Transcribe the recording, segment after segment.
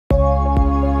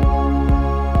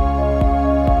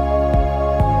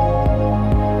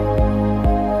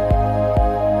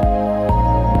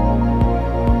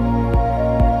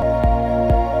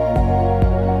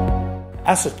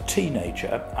As a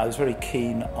teenager, I was very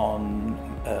keen on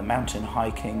mountain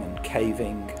hiking and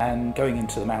caving and going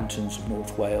into the mountains of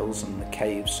North Wales and the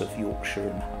caves of Yorkshire.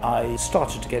 And I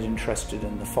started to get interested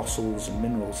in the fossils and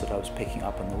minerals that I was picking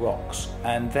up in the rocks.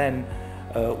 And then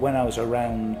when I was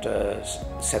around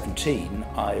 17,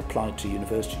 I applied to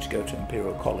university to go to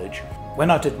Imperial College. When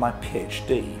I did my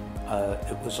PhD,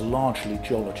 it was largely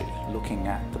geology, looking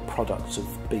at the products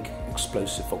of big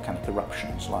explosive volcanic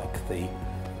eruptions like the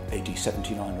AD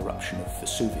 79 eruption of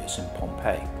Vesuvius in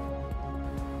Pompeii.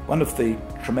 One of the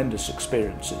tremendous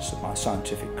experiences of my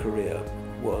scientific career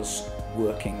was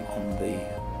working on the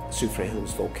Soufrière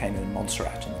Hills volcano in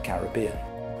Montserrat in the Caribbean.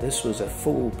 This was a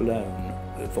full-blown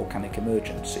volcanic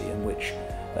emergency in which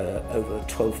over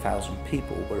 12,000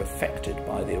 people were affected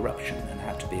by the eruption and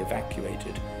had to be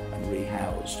evacuated and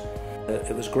rehoused.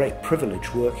 It was a great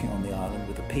privilege working on the island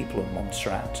with the people of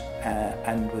Montserrat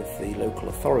and with the local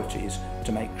authorities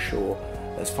to make sure,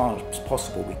 as far as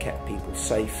possible, we kept people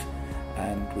safe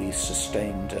and we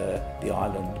sustained the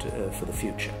island for the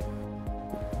future.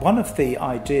 One of the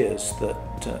ideas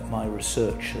that my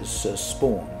research has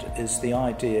spawned is the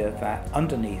idea that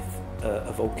underneath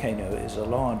a volcano is a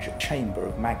large chamber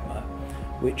of magma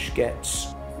which gets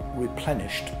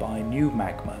replenished by new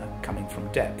magma coming from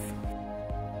depth.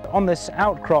 On this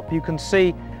outcrop you can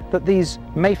see that these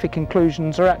mafic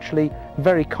inclusions are actually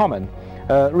very common.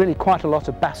 Really quite a lot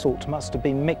of basalt must have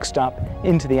been mixed up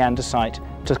into the andesite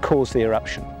to cause the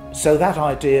eruption. So that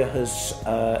idea has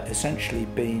essentially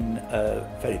been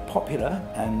very popular,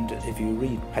 and if you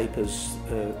read papers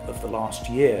of the last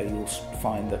year you'll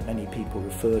find that many people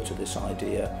refer to this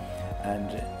idea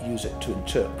and use it to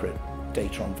interpret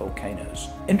data on volcanoes.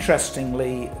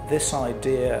 Interestingly, this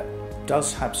idea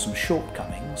does have some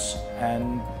shortcomings,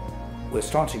 and we're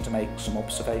starting to make some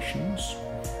observations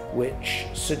which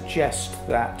suggest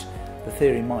that the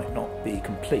theory might not be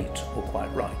complete or quite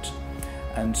right.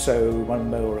 And so one of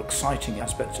the more exciting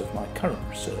aspects of my current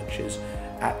research is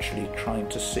actually trying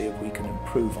to see if we can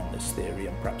improve on this theory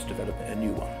and perhaps develop a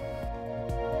new one.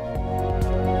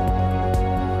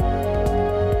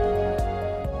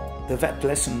 The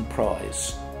Vetlesen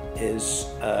prize is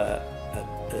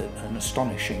an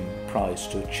astonishing prize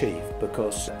to achieve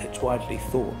because it's widely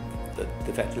thought that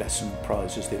the Vetlesen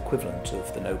prize is the equivalent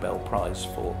of the Nobel Prize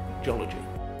for geology.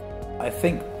 I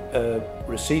think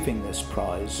receiving this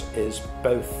prize is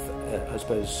both, I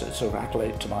suppose, a sort of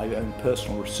accolade to my own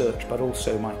personal research, but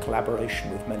also my collaboration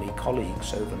with many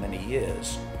colleagues over many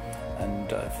years.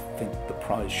 And I think the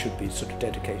prize should be sort of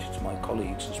dedicated to my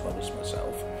colleagues as well as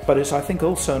myself. But it's, I think,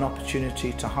 also an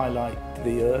opportunity to highlight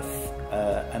the Earth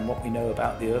and what we know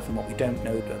about the Earth and what we don't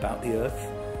know about the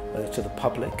Earth to the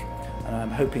public. And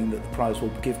I'm hoping that the prize will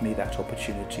give me that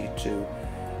opportunity to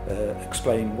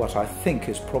explain what I think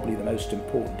is probably the most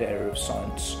important area of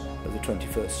science of the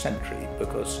 21st century,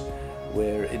 because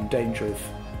we're in danger of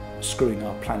screwing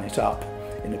our planet up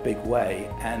in a big way,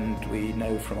 and we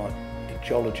know from our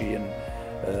geology and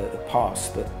the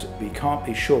past that we can't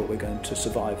be sure we're going to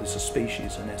survive as a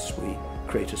species unless we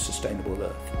create a sustainable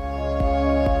Earth.